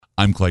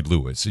I'm Clyde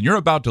Lewis, and you're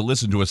about to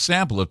listen to a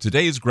sample of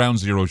today's Ground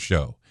Zero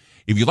show.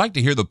 If you'd like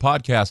to hear the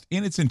podcast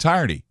in its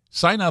entirety,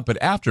 sign up at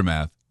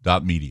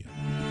aftermath.media.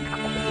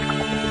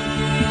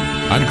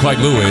 I'm Clyde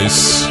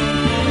Lewis,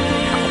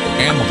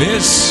 and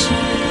this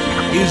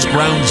is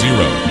Ground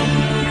Zero.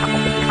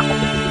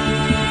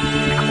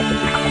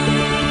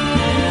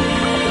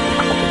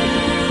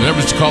 The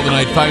numbers to call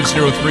tonight,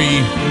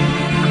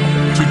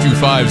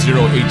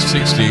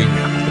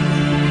 503-225-0860.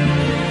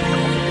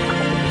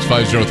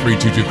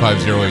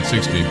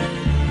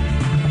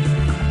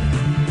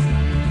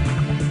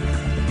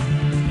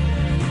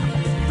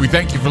 503-225-0860. We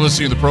thank you for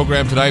listening to the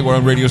program tonight. We're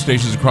on radio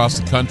stations across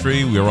the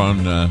country. We're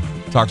on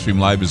TalkStream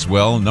Live as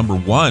well. Number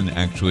one,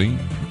 actually,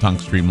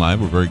 TalkStream Live.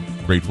 We're very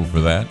grateful for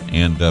that.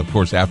 And, of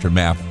course,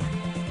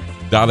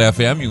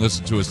 Aftermath.fm. You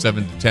listen to us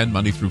 7 to 10,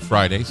 Monday through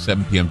Friday,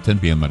 7 p.m., 10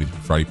 p.m., Monday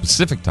through Friday,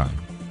 Pacific time.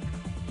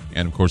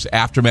 And, of course,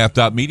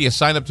 Aftermath.media.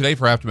 Sign up today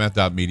for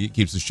Aftermath.media. It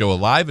keeps the show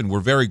alive, and we're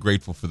very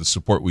grateful for the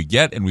support we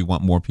get, and we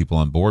want more people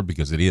on board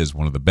because it is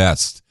one of the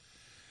best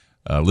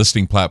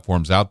listening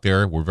platforms out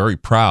there. We're very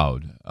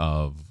proud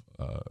of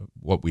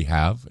what we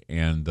have,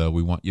 and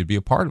we want you to be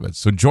a part of it.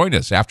 So join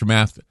us,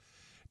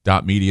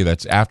 Aftermath.media.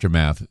 That's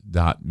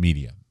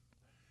Aftermath.media.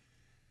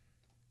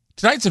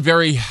 Tonight's a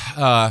very,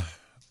 I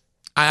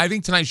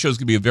think tonight's show is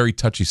going to be a very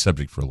touchy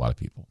subject for a lot of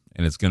people,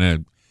 and it's going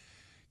to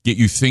get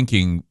you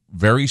thinking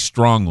very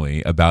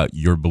strongly about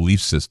your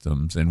belief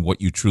systems and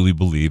what you truly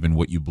believe and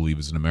what you believe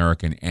as an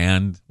American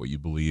and what you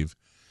believe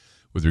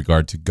with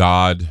regard to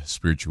God,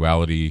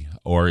 spirituality,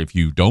 or if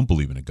you don't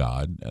believe in a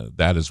God,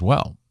 that as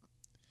well.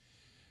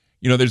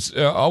 You know, there's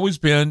always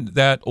been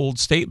that old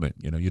statement,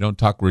 you know, you don't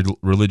talk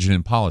religion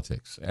and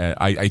politics.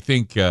 I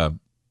think that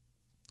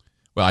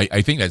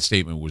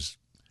statement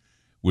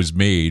was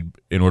made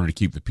in order to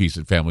keep the peace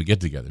at family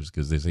get-togethers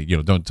because they say, you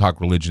know, don't talk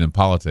religion and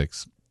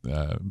politics.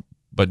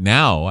 But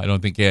now, I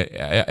think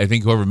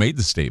whoever made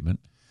the statement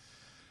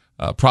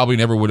probably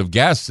never would have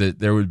guessed that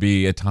there would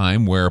be a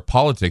time where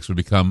politics would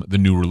become the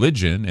new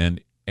religion and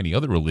any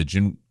other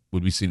religion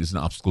would be seen as an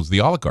obstacle to the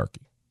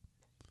oligarchy.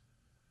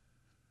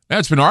 Now,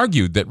 it's been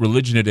argued that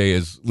religion today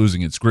is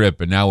losing its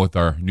grip, and now with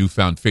our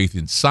newfound faith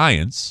in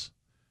science,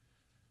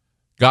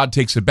 God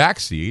takes a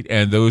backseat,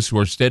 and those who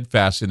are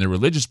steadfast in their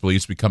religious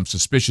beliefs become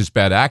suspicious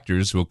bad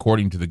actors who,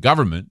 according to the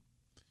government,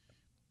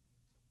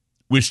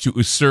 wish to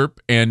usurp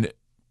and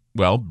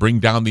bring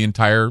down the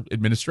entire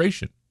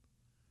administration.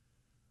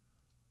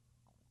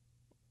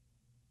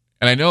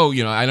 And I know,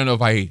 I don't know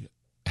if I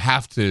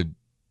have to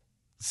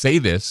say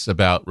this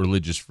about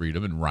religious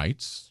freedom and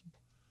rights.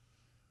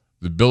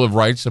 The Bill of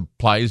Rights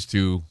applies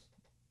to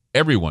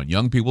everyone,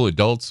 young people,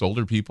 adults,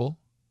 older people.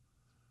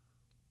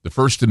 The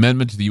First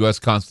Amendment to the U.S.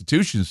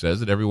 Constitution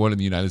says that everyone in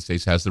the United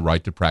States has the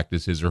right to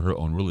practice his or her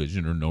own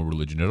religion or no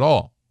religion at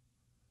all.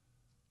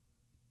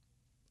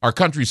 Our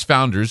country's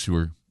founders, who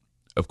were,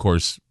 of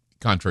course,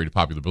 contrary to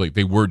popular belief,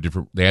 they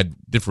had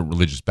different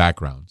religious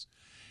backgrounds.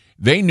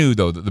 They knew,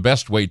 though, that the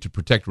best way to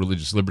protect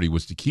religious liberty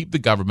was to keep the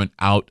government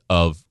out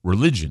of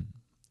religion.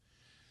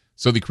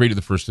 So they created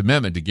the First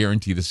Amendment to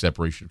guarantee the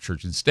separation of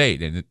church and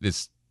state. And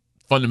this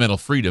fundamental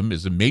freedom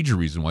is a major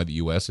reason why the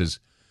U.S. has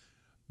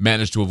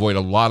managed to avoid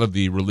a lot of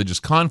the religious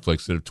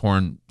conflicts that have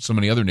torn so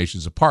many other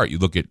nations apart. You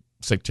look at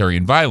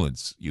sectarian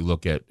violence. You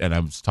look at, and I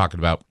was talking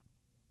about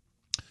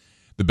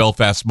the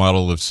Belfast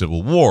model of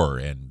civil war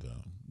and,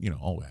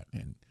 all that.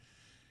 And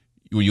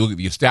when you look at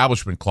the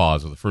Establishment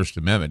Clause of the First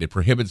Amendment, it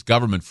prohibits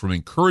government from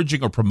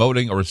encouraging or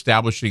promoting or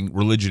establishing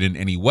religion in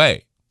any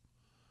way.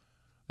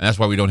 And that's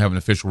why we don't have an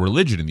official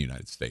religion in the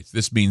United States.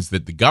 This means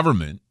that the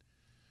government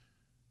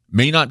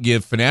may not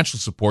give financial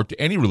support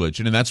to any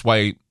religion, and that's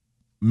why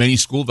many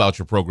school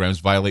voucher programs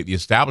violate the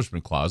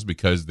Establishment Clause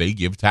because they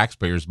give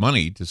taxpayers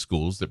money to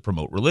schools that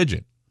promote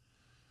religion.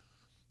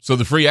 So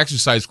the Free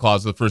Exercise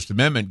Clause of the First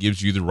Amendment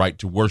gives you the right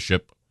to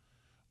worship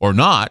or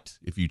not,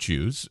 if you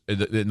choose, and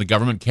the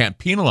government can't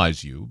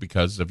penalize you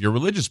because of your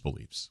religious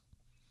beliefs.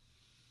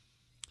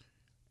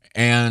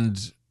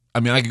 And,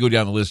 I could go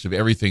down the list of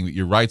everything that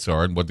your rights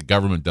are and what the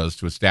government does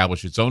to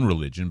establish its own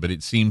religion, but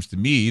it seems to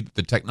me that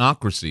the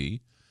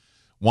technocracy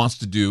wants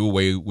to do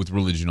away with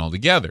religion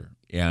altogether,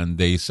 and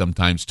they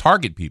sometimes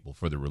target people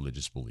for their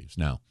religious beliefs.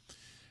 Now,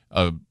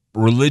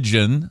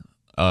 religion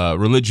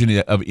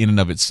in and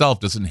of itself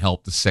doesn't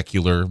help the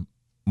secular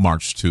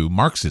march to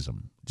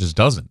Marxism. It just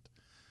doesn't.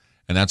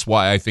 And that's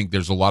why I think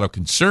there's a lot of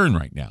concern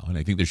right now. And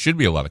I think there should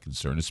be a lot of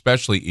concern,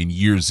 especially in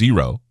year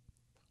zero,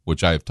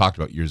 which I have talked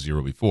about year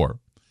zero before.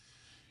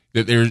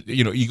 That there's,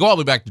 you go all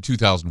the way back to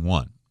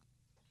 2001.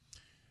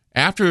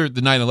 After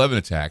the 9/11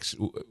 attacks,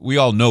 we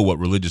all know what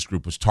religious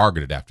group was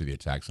targeted after the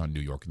attacks on New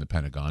York and the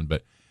Pentagon.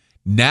 But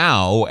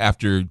now,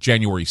 after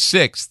January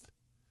 6th,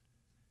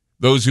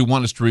 those who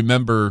want us to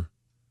remember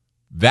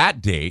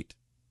that date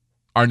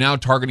are now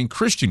targeting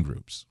Christian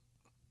groups.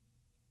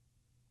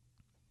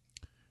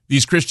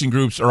 These Christian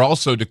groups are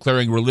also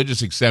declaring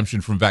religious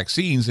exemption from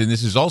vaccines, and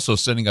this is also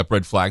sending up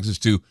red flags as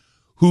to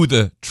who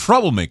the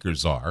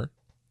troublemakers are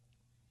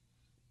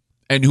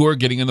and who are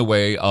getting in the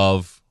way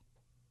of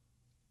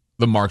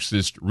the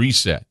Marxist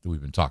reset that we've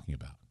been talking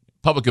about.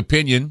 Public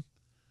opinion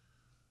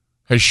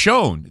has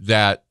shown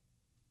that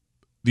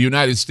the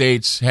United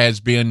States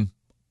has been,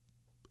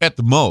 at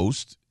the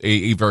most,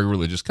 a very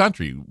religious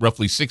country.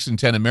 Roughly 6 in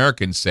 10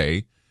 Americans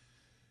say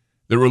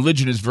that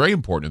religion is very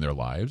important in their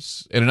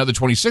lives, and another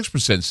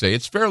 26% say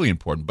it's fairly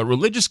important. But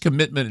religious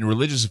commitment and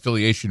religious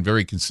affiliation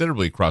vary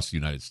considerably across the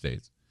United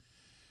States.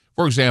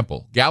 For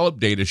example, Gallup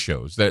data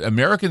shows that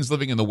Americans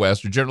living in the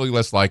West are generally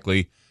less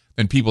likely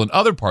than people in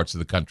other parts of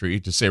the country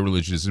to say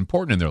religion is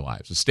important in their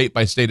lives. A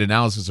state-by-state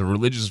analysis of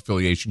religious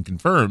affiliation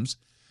confirms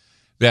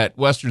that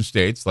Western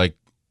states like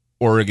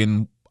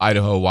Oregon,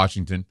 Idaho,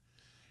 Washington,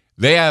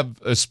 they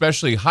have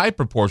especially high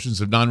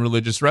proportions of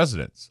non-religious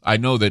residents. I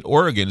know that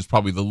Oregon is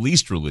probably the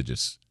least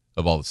religious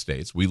of all the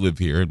states. We live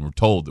here, and we're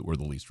told that we're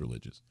the least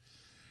religious.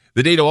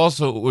 The data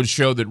also would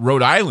show that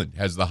Rhode Island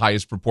has the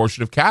highest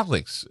proportion of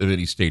Catholics of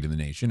any state in the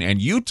nation,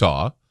 and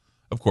Utah,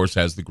 of course,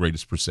 has the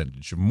greatest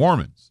percentage of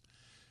Mormons.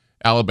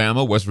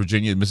 Alabama, West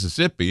Virginia, and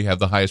Mississippi have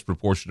the highest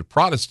proportion of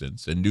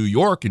Protestants, and New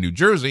York and New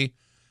Jersey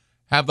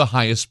have the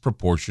highest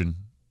proportion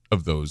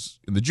of those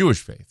in the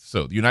Jewish faith.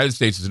 So the United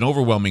States is an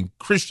overwhelming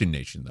Christian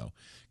nation, though.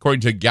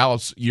 According to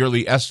Gallup's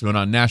yearly estimate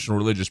on national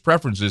religious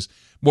preferences,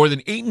 more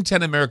than 8 in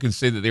 10 Americans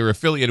say that they are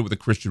affiliated with a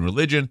Christian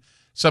religion.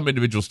 Some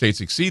individual states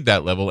exceed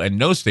that level, and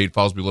no state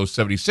falls below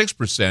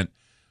 76%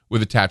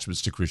 with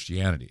attachments to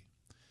Christianity.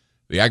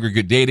 The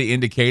aggregate data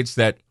indicates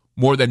that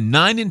more than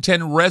 9 in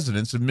 10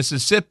 residents of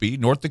Mississippi,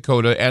 North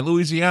Dakota, and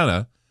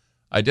Louisiana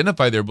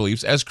identify their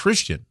beliefs as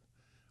Christian.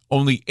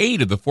 Only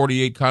 8 of the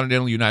 48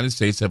 continental United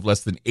States have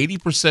less than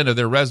 80% of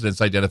their residents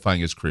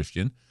identifying as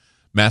Christian.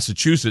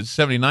 Massachusetts,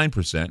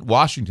 79%,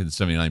 Washington,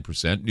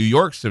 79%, New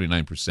York,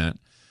 79%,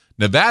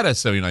 Nevada,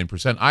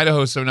 79%,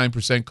 Idaho,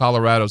 79%,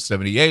 Colorado,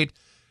 78%,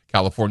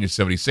 California,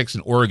 76%,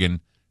 and Oregon,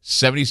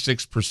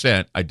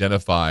 76%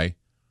 identify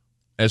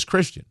as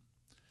Christian.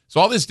 So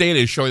all this data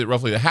is showing that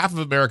roughly half of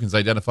Americans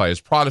identify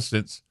as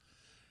Protestants.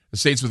 The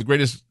states with the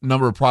greatest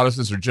number of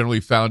Protestants are generally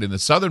found in the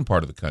southern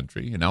part of the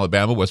country. In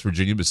Alabama, West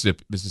Virginia,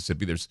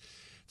 Mississippi, there's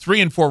 3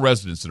 in 4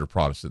 residents that are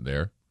Protestant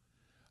there.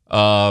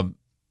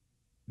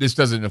 This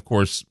doesn't, of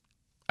course,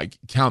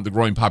 count the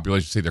growing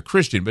population say they're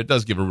Christian, but it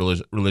does give a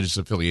religious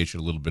affiliation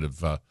a little bit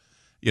of,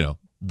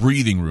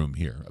 breathing room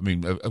here. I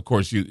mean, of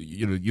course,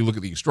 you look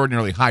at the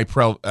extraordinarily high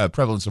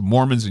prevalence of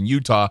Mormons in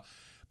Utah,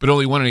 but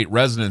only 1 in 8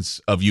 residents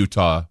of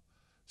Utah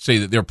say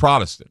that they're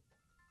Protestant.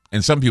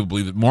 And some people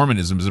believe that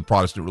Mormonism is a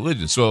Protestant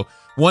religion. So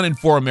 1 in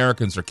 4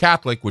 Americans are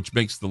Catholic, which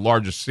makes the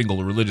largest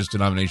single religious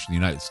denomination in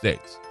the United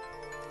States.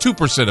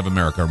 2% of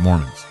America are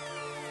Mormons.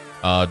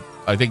 I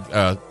think 2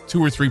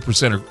 or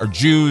 3% are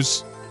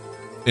Jews,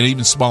 and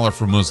even smaller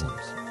for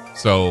Muslims.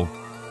 So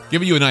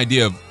giving you an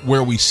idea of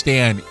where we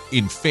stand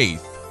in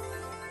faith.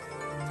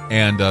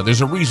 And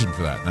there's a reason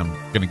for that, and I'm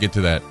going to get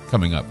to that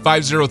coming up.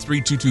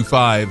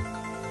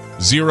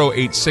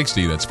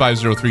 503-225-0860. That's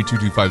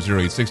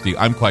 503-225-0860.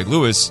 I'm Clyde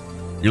Lewis.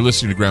 You're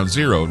listening to Ground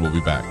Zero, and we'll be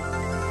back.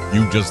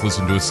 You just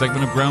listened to a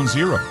segment of Ground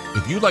Zero.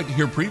 If you'd like to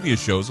hear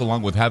previous shows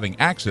along with having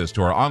access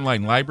to our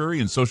online library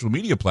and social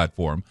media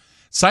platform,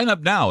 sign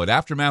up now at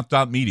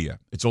aftermath.media.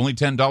 It's only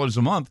 $10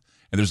 a month,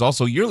 and there's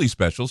also yearly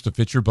specials to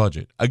fit your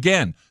budget.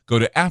 Again, go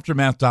to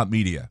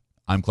aftermath.media.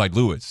 I'm Clyde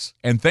Lewis,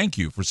 and thank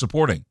you for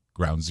supporting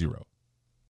Ground Zero.